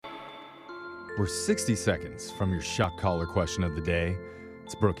We're 60 seconds from your shock collar question of the day.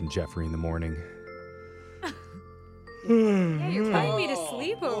 It's Brooke and Jeffrey in the morning. Yeah, you're putting me to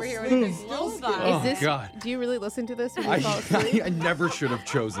sleep over here with this lullaby. Oh, Is this? God. Do you really listen to this when you fall asleep? I never should have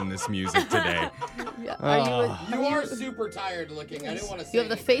chosen this music today. Yeah. Are You are super tired looking. I didn't want to say you have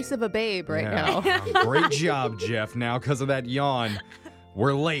the face of a babe right now. Great job, Jeff. Now, because of that yawn,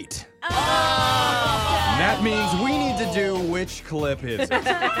 we're late. And that means we need to do which clip is it.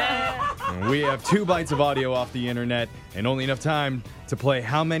 And we have 2 bytes of audio off the internet and only enough time to play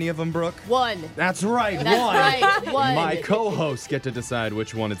how many of them, Brooke? One. That's right, That's one. right, one. My co-hosts get to decide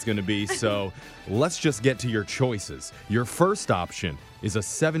which one it's going to be, so let's just get to your choices. Your first option is a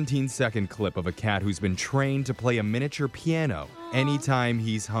 17-second clip of a cat who's been trained to play a miniature piano anytime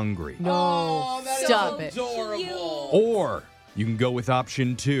he's hungry. No. Oh, that is Stop it. adorable. Or you can go with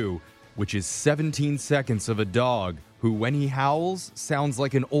option 2, which is 17 seconds of a dog who, when he howls, sounds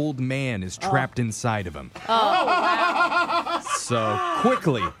like an old man is trapped inside of him. Oh, wow. So,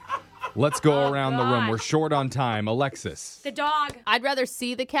 quickly, let's go around the room. We're short on time. Alexis. The dog. I'd rather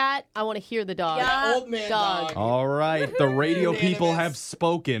see the cat. I want to hear the dog. Yeah. Old man dog. All right, the radio people have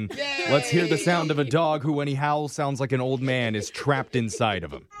spoken. Yay. Let's hear the sound of a dog who, when he howls, sounds like an old man is trapped inside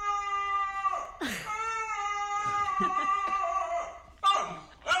of him.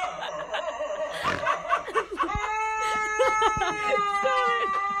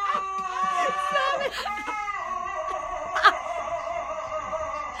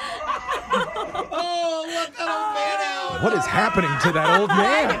 Oh, let that old man out. What is happening to that old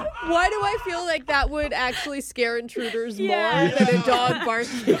man? Why do I feel like that would actually scare intruders Yeah. more than a dog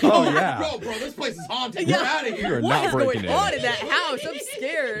barking? Oh, yeah. Bro, this place is haunted. Get out of You're here. not What is breaking going on in. in that house? I'm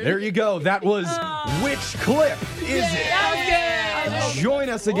scared. There you go. That was Which Clip Is It? Join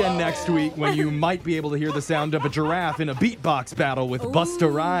us again next week when you might be able to hear the sound of a giraffe in a beatbox battle with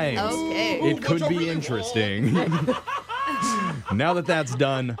Busta Rhymes. Okay. It could be interesting. Now that that's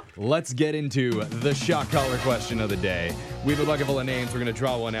done, let's get into the shock collar question of the day. We have a bucket full of names. We're going to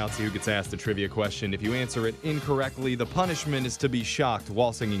draw one out, see who gets asked a trivia question. If you answer it incorrectly, the punishment is to be shocked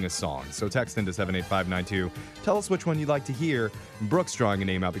while singing a song. So text into 78592. Tell us which one you'd like to hear. Brooke's drawing a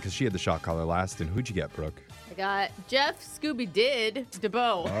name out because she had the shock collar last. And who'd you get, Brooke? I got Jeff Scooby Did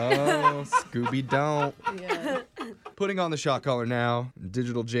DeBoe. Oh, Scooby don't. Yeah. Putting on the shock collar now.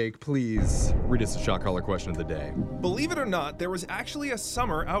 Digital Jake, please read us the shock collar question of the day. Believe it or not, there was actually a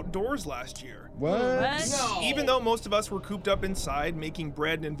summer outdoors last year. What? No. Even though most of us were cooped up inside, making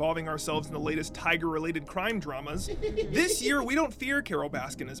bread and involving ourselves in the latest tiger-related crime dramas, this year we don't fear Carol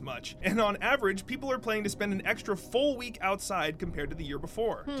Baskin as much. And on average, people are planning to spend an extra full week outside compared to the year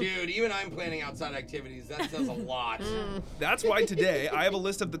before. Dude, even I'm planning outside activities. That says a lot. That's why today I have a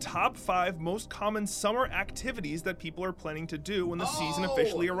list of the top 5 most common summer activities that people are planning to do when the season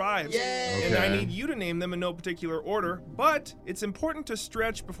officially arrives. Yay. And I Okay. need you to name them in no particular order, but it's important to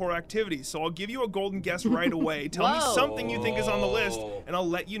stretch before activities, so I'll give you a golden guess right away. Tell me Whoa. something you think is on the list, Whoa. and I'll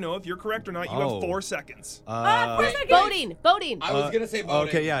let you know if you're correct or not. You Oh. have 4 seconds. Boating. I was going to say boating.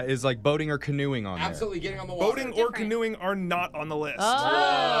 Okay, yeah, is like boating or canoeing on Absolutely getting on the water. Boating or canoeing are not on the list.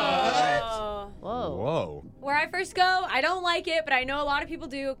 Oh. there? Whoa. Whoa. Where I first go, I don't like it, but I know a lot of people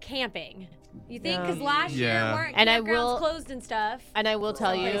do camping. You think? Because last Yeah. year weren't And I campgrounds will- closed and stuff. And I will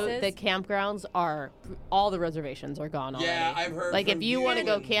tell you, Places. the campgrounds are, all the reservations are gone already. Yeah, I've heard Like, from if you want to you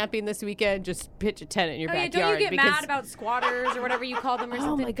go and- camping this weekend, just pitch a tent in your Oh yeah, backyard. don't you get because mad about squatters or whatever you call them or Oh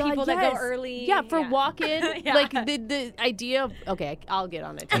something? my God, People yes. that go early. Yeah, for walk-in. Yeah. Like, the idea of... Okay, I'll get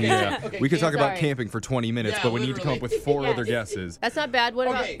on it. Yeah, Okay, we could talk about sorry. camping for 20 minutes, Yeah, but we need to come up with literally. 4 Yes. other guesses. That's not bad. What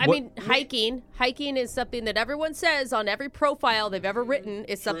Okay. about... I What- mean, hiking. Hiking is something that everyone says on every profile they've ever written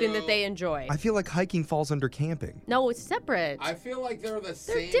is something that True. they enjoy. I feel like hiking falls under camping. No, it's separate. I feel like they're the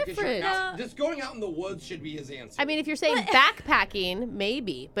same. 'cause you're different. out- Just going out in the woods should be his answer. I mean, if you're saying backpacking,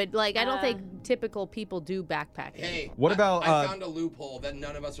 maybe. But, like, I don't Uh. think typical people do backpacking. Hey, What about, I found a loophole that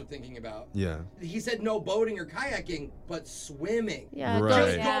none of us are thinking about. Yeah. He said no boating or kayaking, but swimming. Yeah, Right. go-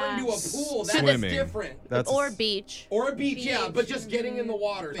 Just Yeah. going to a pool, that's Swimming. different. That's or beach. Or a beach, yeah, but just getting in the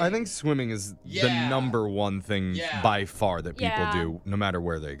water. I think swimming is the Yeah. number one thing Yeah. by far that people Yeah. do, no matter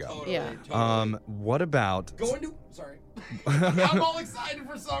where they go. Totally, Yeah. totally. What about... Going to, sorry. I'm all excited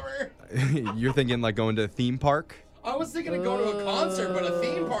for summer. You're thinking like going to a theme park? I was thinking of going to a concert, but a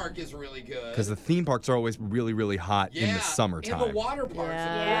theme park is really good. Because the theme parks are always really, really hot in the summertime. And the water parks.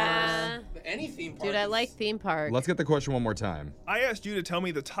 Yeah. Of course. Any theme park. Dude, I like theme park. Let's get the question one more time. I asked you to tell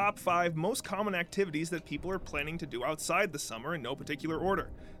me the top 5 most common activities that people are planning to do outside the summer in no particular order.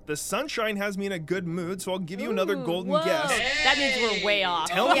 The sunshine has me in a good mood, so I'll give you another golden Whoa. guess. That means we're way off.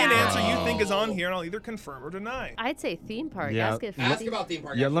 Tell me an Yeah. answer you think is on here, and I'll either confirm or deny. I'd say theme park. Yeah. Ask if Ask about theme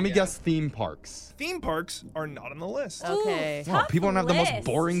park. Yeah, let me actually, guess theme parks. Theme parks are not on the list. Okay. Ooh, Wow, tough people don't have the most list.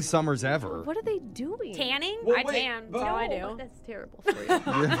 boring summers ever. What are they doing? Tanning? Well, I wait, tan. but- That's all I No, do. that's terrible for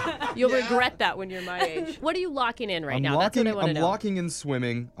you. You'll Yeah. regret that when you're my age. What are you locking in right I'm now? locking, That's what I want I'm to know. locking in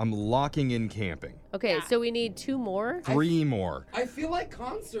swimming. I'm locking in camping. Okay, Yeah. so we need 2 more. 3 more. I feel like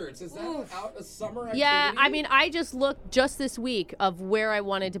concerts. Is that a summer activity? Yeah, I mean, I just looked just this week of where I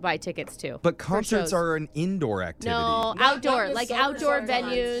wanted to buy tickets to. But for concerts shows. are an indoor activity. No, Not outdoor, the like summer outdoor sometimes.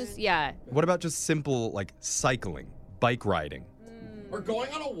 venues. Yeah. What about just simple like cycling, bike riding? We're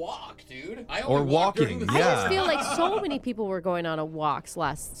going on a walk, dude. I Or only walk during walking, the I yeah. just feel like so many people were going on a walks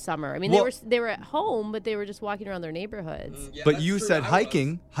last summer. I mean, Well- they were at home, but they were just walking around their neighborhoods. Yeah, But that's you true, said I was.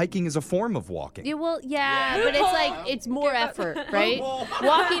 hiking. Hiking is a form of walking. Yeah, well, yeah, Yeah. but it's like it's more effort, right?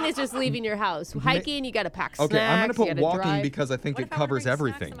 Walking is just leaving your house. Hiking, you got to pack snacks. Okay, I'm going to you put gotta walking drive. because I think What it if I wanna covers bring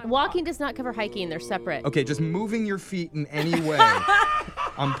snacks everything. on my Walking does not cover hiking; they're separate. Okay, just moving your feet in any way.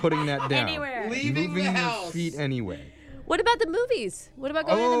 I'm putting that down. Anywhere. Leaving Moving the your house. feet anyway. What about the movies? What about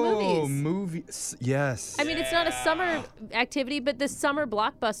going to the Oh, movies? movies. Yes. I mean, it's not a summer activity, but the summer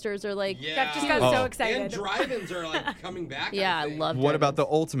blockbusters are like, Yeah. Jeff just got Oh. so And excited. drive-ins are like coming back. yeah, I think. love What about the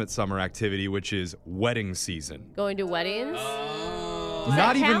drive-ins. ultimate summer activity, which is wedding season? Going to weddings? Oh. Does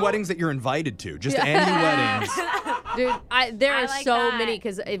Not that even count? weddings that you're invited to, just any weddings. Dude, there I are like so that. many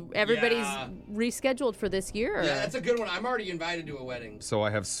because everybody's Yeah. rescheduled for this year. Yeah, that's a good one. I'm already invited to a wedding. So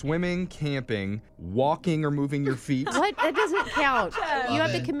I have swimming, camping, walking or moving your feet. What? That doesn't count. You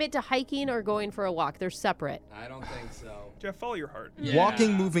have to it. commit to hiking or going for a walk. They're separate. I don't think so. Jeff, follow your heart. Yeah.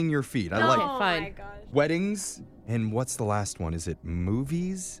 Walking, moving your feet. I oh like fine. my gosh. weddings. And what's the last one? Is it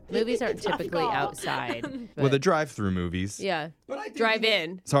movies? Movies aren't typically call. outside. Well, the but- drive-through movies. yeah. But I think Drive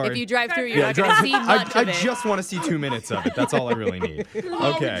in. Sorry. If you drive through, you're Yeah, not going to see much I of it. just want to see 2 minutes of it. That's all I really need. Oh,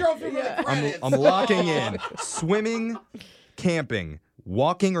 we Okay. drove through the credits. I'm locking in swimming, camping,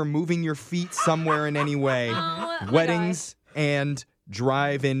 walking or moving your feet somewhere in any way, my weddings, and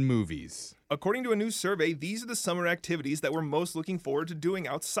drive-in movies. According to a new survey, these are the summer activities that we're most looking forward to doing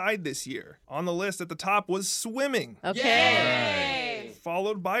outside this year. On the list at the top was swimming, Okay. Yay.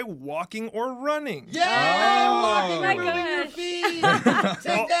 followed by walking or running. Yeah, Oh. walking My and moving your gosh. feet.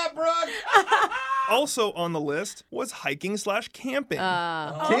 Take that, Brooke. Also on the list was hiking/camping.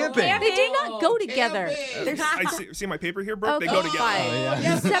 Camping. They do not go together. camping. I see my paper here, Brooke? Okay, They go together. fine. yeah.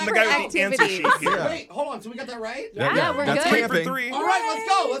 Yeah, I'm the separate guy with the answer activities. sheet here. Wait, hold on. So we got that right? Yeah, we're that's good. 3 for camping. 3. All right, let's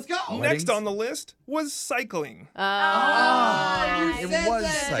go. Let's go. Next on the list was cycling. It said was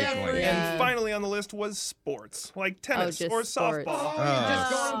that, cycling. Jeffrey. And finally on the list was sports, like tennis just or sports. softball. Oh, you're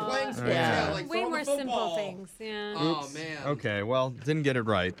just going and playing sports. Yeah. Yeah, like Way throwing more the simple football. things. Yeah. Oh, man. Okay, well, didn't get it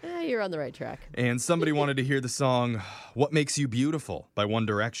right. You're on the right track. And somebody wanted to hear the song What Makes You Beautiful by One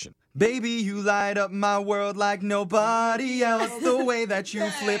Direction. Baby, you light up my world like nobody else. The way that you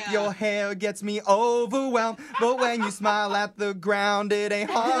flip your hair gets me overwhelmed. But when you smile at the ground, it ain't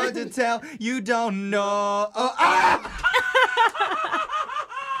hard to tell. You don't know. Oh, ah!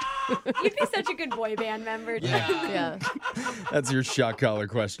 You'd be such a good boy band member. Too. Yeah. That's your shot collar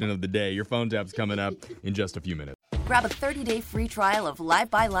question of the day. Your phone tap's coming up in just a few minutes. Grab a 30-day free trial of Live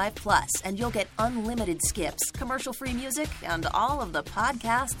by Live Plus, and you'll get unlimited skips, commercial-free music, and all of the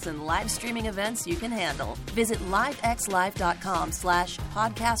podcasts and live streaming events you can handle. Visit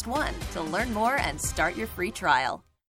livexlive.com/podcast1 to learn more and start your free trial.